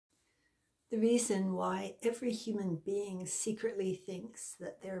The reason why every human being secretly thinks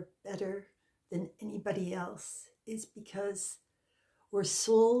that they're better than anybody else is because we're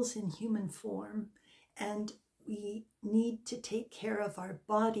souls in human form, and we need to take care of our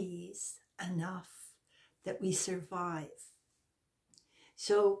bodies enough that we survive.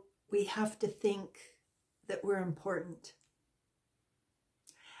 So we have to think that we're important.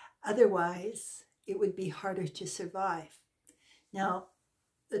 Otherwise, it would be harder to survive. Now,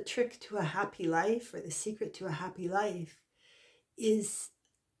 the trick to a happy life, or the secret to a happy life, is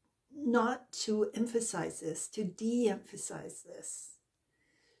not to emphasize this, to de-emphasize this,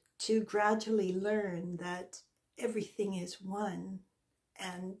 to gradually learn that everything is one,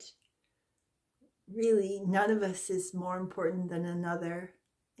 and really none of us is more important than another.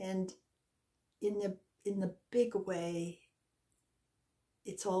 And in the big way,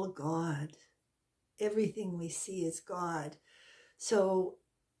 it's all God. Everything we see is God. So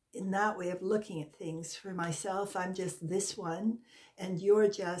in that way of looking at things, for myself, I'm just this one, and you're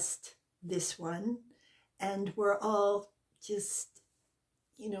just this one, and we're all just,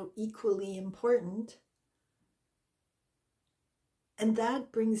 equally important. And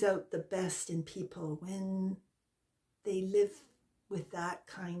that brings out the best in people when they live with that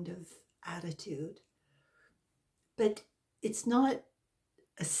kind of attitude. But it's not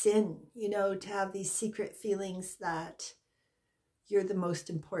a sin, to have these secret feelings that you're the most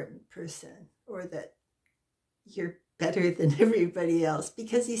important person, or that you're better than everybody else.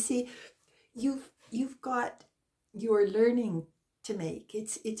 Because you see, you've got your learning to make.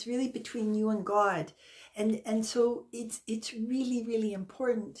 It's really between you and God. And so it's really, really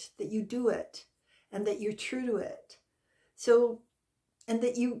important that you do it, and that you're true to it. So, and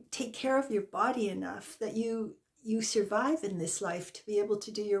that you take care of your body enough that you survive in this life to be able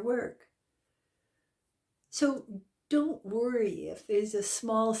to do your work. So don't worry if there's a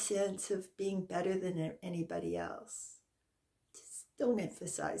small sense of being better than anybody else. Just don't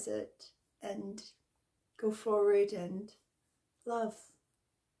emphasize it, and go forward and love,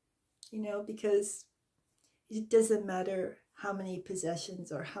 because it doesn't matter how many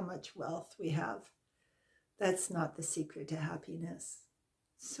possessions or how much wealth we have. That's not the secret to happiness.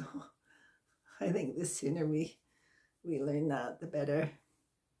 So I think the sooner we learn that, the better.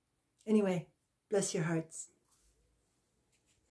 Anyway, bless your hearts.